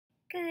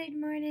Good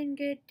morning,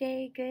 good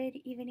day, good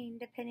evening,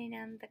 depending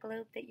on the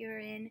globe that you're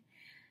in.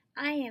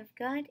 I have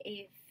got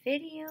a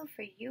video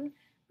for you.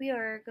 We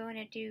are going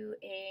to do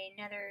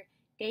another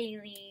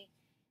daily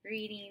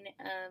reading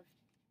of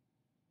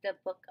the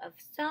book of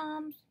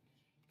Psalms.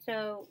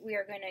 So we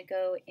are going to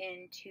go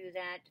into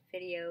that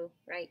video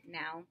right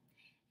now.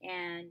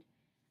 And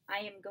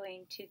I am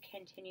going to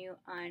continue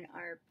on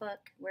our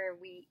book where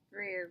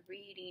we're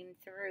reading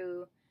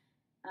through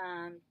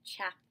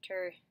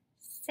chapter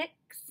 6.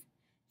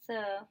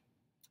 So,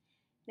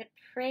 the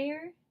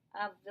prayer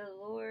of the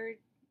Lord's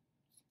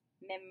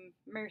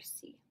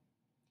mercy.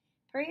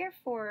 Prayer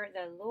for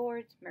the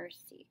Lord's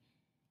mercy.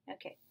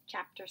 Okay,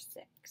 chapter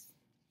 6.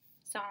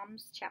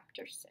 Psalms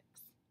chapter 6.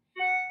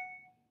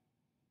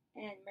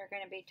 And we're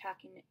going to be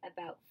talking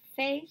about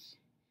faith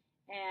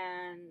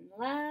and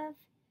love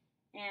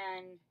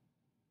and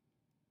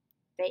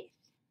faith.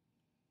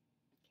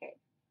 Okay.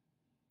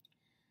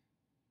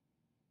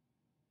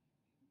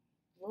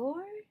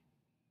 Lord,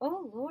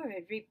 O Lord,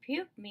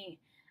 rebuke me,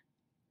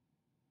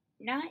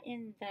 not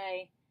in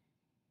thy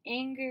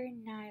anger,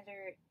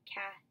 neither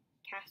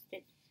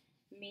casteth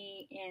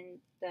me in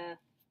the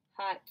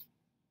hot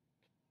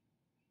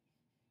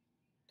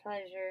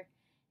pleasure.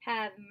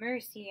 Have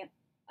mercy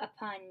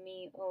upon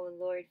me, O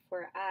Lord,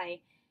 for I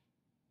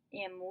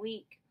am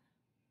weak.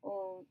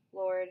 O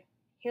Lord,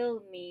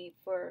 heal me,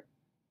 for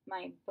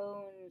my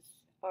bones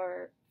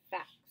are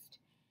vexed.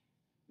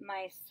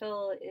 My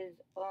soul is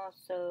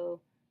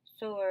also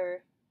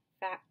sore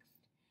vexed.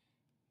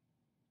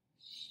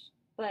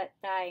 But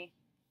thy,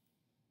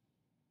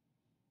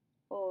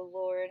 O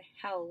Lord,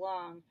 how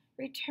long?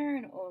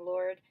 Return, O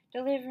Lord,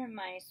 deliver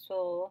my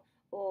soul.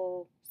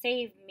 O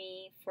save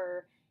me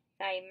for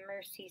thy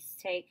mercy's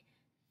sake.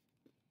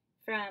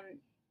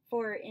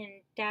 For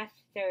in death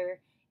there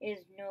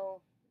is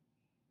no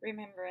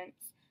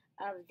remembrance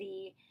of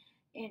thee.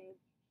 In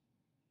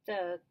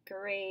the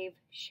grave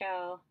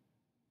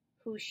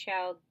who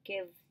shall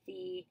give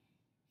thee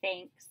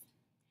thanks?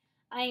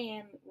 I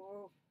am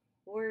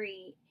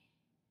weary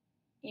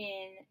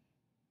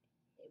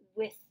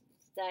with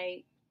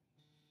thy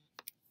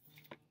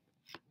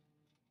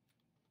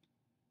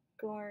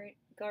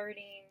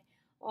guarding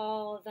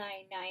all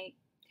thy night.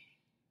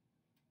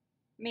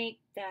 Make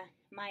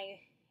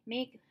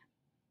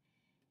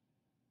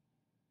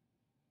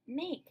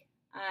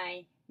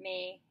I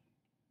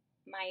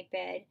my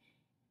bed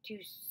to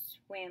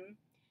swim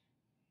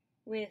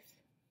with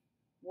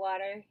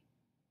water,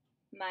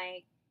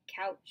 my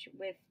couch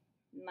with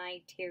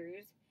my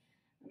tears.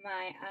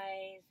 My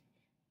eyes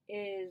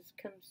is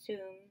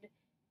consumed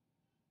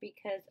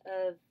because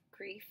of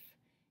grief.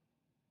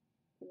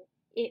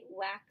 It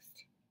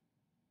waxed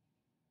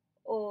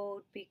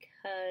old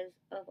because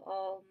of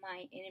all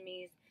my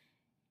enemies.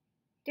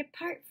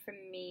 Depart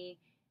from me,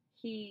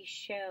 he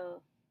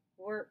shall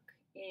work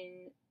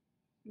in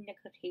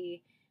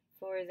iniquity,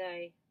 for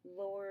thy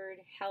Lord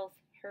hath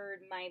heard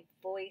my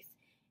voice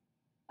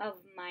of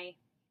my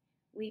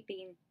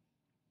weeping.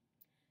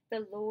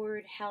 The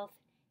Lord hath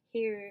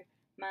heard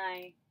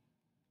my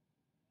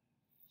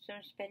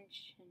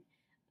suspension.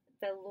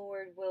 The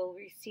Lord will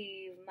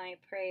receive my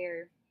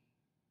prayer.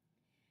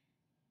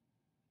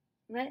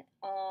 Let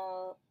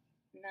all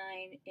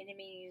thine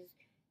enemies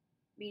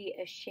be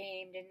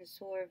ashamed and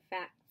sore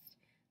vexed.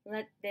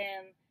 Let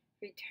them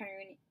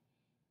return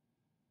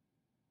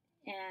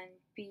and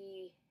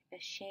be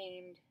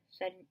ashamed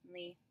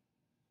suddenly.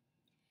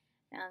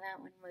 Now that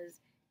one was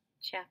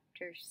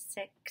chapter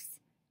 6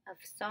 of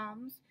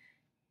Psalms.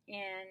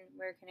 And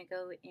we're going to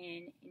go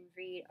in and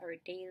read our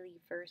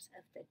daily verse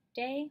of the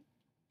day.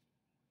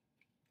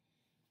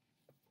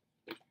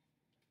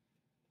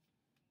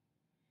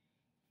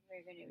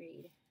 We're going to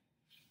read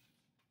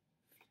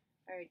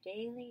our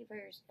daily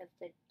verse of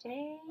the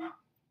day.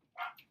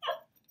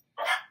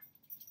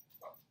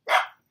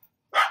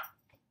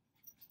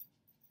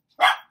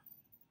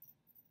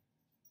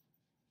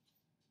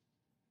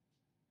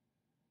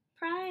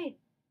 Pride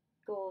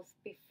goes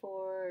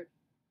before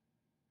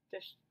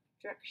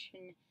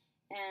destruction,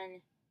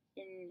 and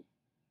in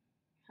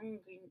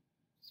hungry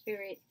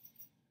spirit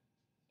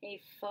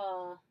a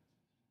fall.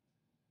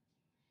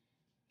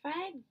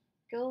 Pride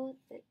goeth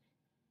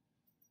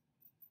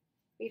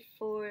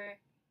before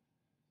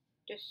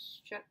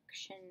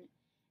destruction,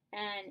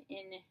 and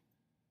in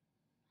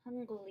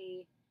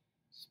hungry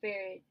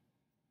spirit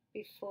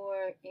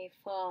before a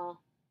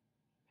fall.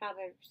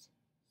 Proverbs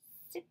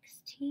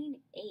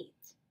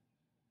 16:8.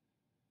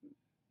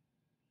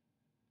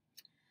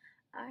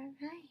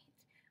 Alright,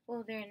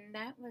 well then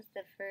that was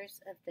the verse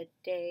of the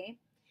day,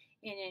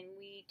 and then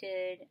we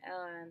did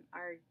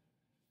our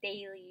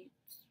daily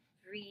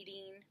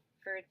reading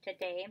for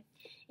today.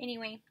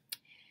 Anyway,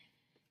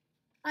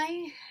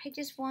 I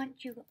just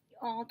want you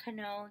all to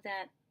know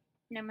that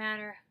no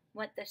matter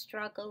what the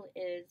struggle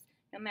is,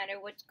 no matter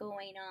what's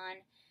going on,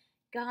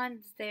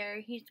 God's there.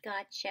 He's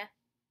got you.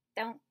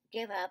 Don't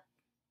give up.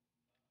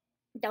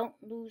 Don't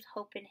lose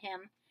hope in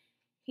Him.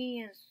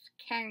 He is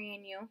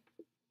carrying you.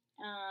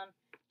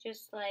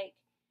 Just like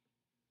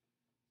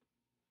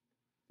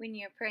when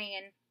you're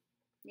praying,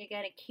 you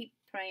gotta keep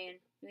praying.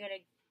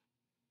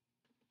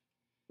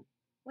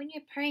 When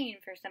you're praying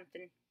for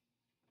something,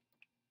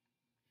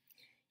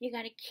 you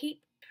gotta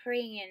keep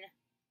praying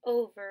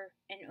over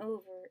and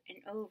over and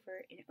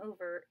over and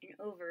over and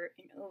over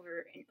and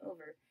over and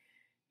over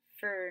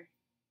for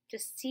to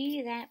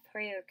see that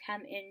prayer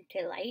come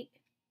into light.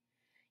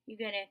 You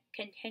gotta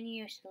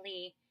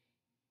continuously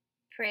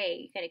pray.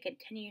 You gotta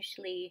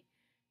continuously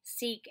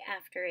seek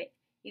after it.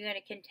 You gotta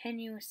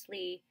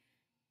continuously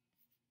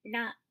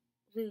not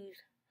lose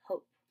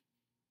hope.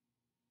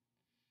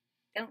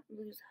 Don't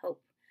lose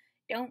hope.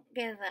 Don't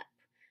give up.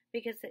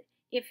 Because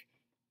if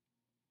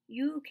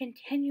you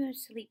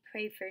continuously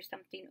pray for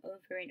something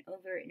over and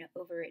over and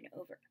over and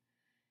over,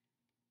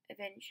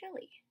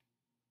 eventually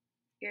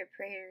your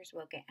prayers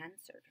will get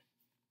answered.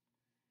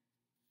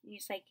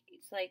 It's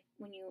like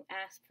when you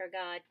ask for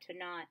God to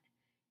not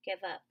give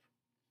up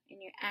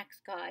and you ask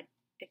God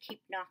to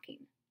keep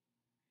knocking.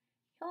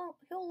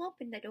 He'll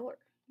open the door.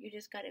 You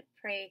just gotta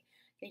pray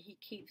that he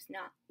keeps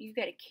you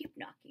gotta keep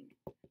knocking.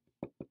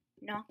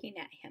 Knocking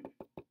at him.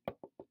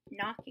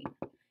 Knocking.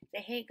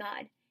 Say, hey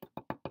God.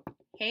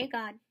 Hey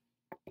God.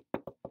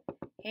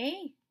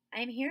 Hey,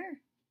 I'm here.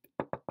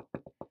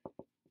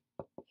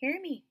 Hear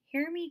me.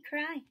 Hear me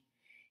cry.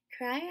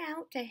 Cry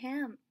out to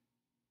him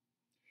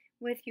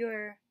with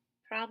your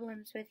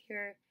problems, with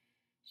your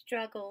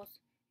struggles,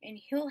 and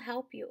he'll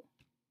help you.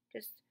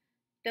 Just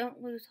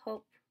don't lose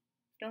hope.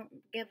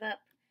 Don't give up.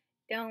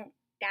 Don't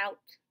doubt.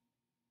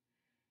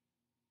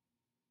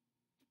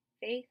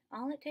 Faith,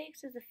 all it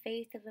takes is the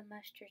faith of a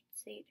mustard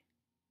seed.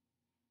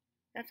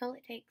 That's all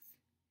it takes.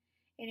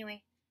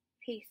 Anyway,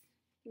 peace,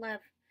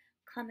 love,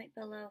 comment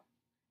below,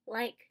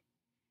 like,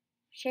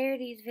 share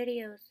these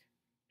videos.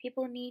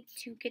 People need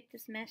to get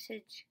this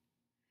message.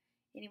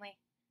 Anyway,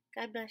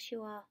 God bless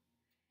you all,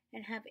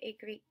 and have a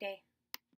great day.